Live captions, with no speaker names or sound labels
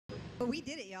we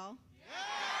did it, y'all.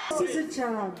 This is a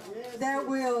job that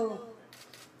will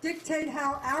dictate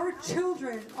how our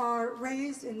children are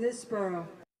raised in this borough.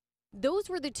 Those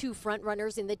were the two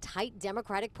frontrunners in the tight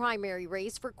Democratic primary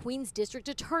race for Queens District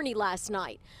Attorney last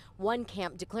night. One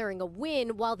camp declaring a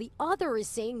win while the other is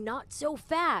saying not so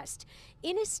fast.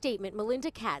 In a statement, Melinda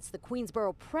Katz, the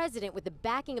Queensboro president with the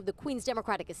backing of the Queens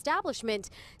Democratic establishment,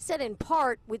 said in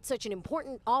part, with such an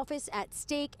important office at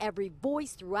stake, every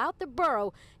voice throughout the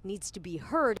borough needs to be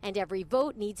heard and every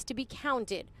vote needs to be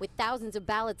counted. With thousands of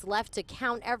ballots left to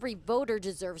count, every voter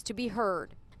deserves to be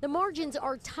heard. The margins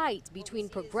are tight between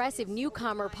progressive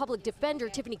newcomer public defender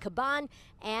Tiffany Caban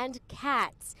and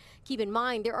Katz. Keep in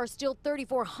mind, there are still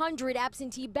 3,400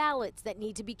 absentee ballots that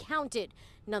need to be counted.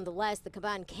 Nonetheless, the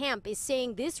Caban camp is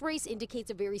saying this race indicates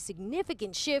a very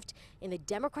significant shift in the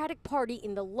Democratic Party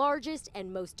in the largest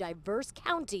and most diverse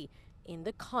county in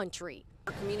the country.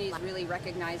 Our community is really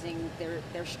recognizing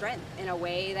their strength in a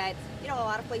way that, a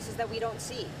lot of places that we don't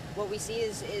see. What we see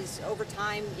is over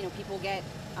time, people get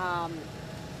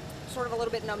sort of a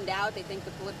little bit numbed out. They think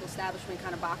the political establishment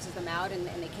kind of boxes them out and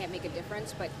they can't make a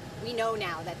difference. But we know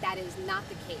now that that is not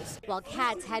the case. While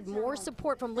Katz had more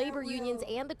support from labor unions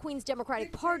and the Queens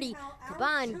Democratic Party,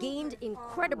 Caban gained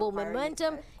incredible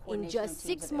momentum in just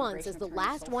 6 months as the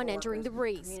last one entering the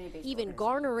race, even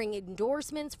garnering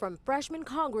endorsements from freshman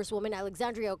Congresswoman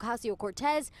Alexandria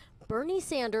Ocasio-Cortez, Bernie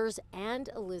Sanders, and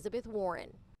Elizabeth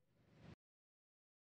Warren.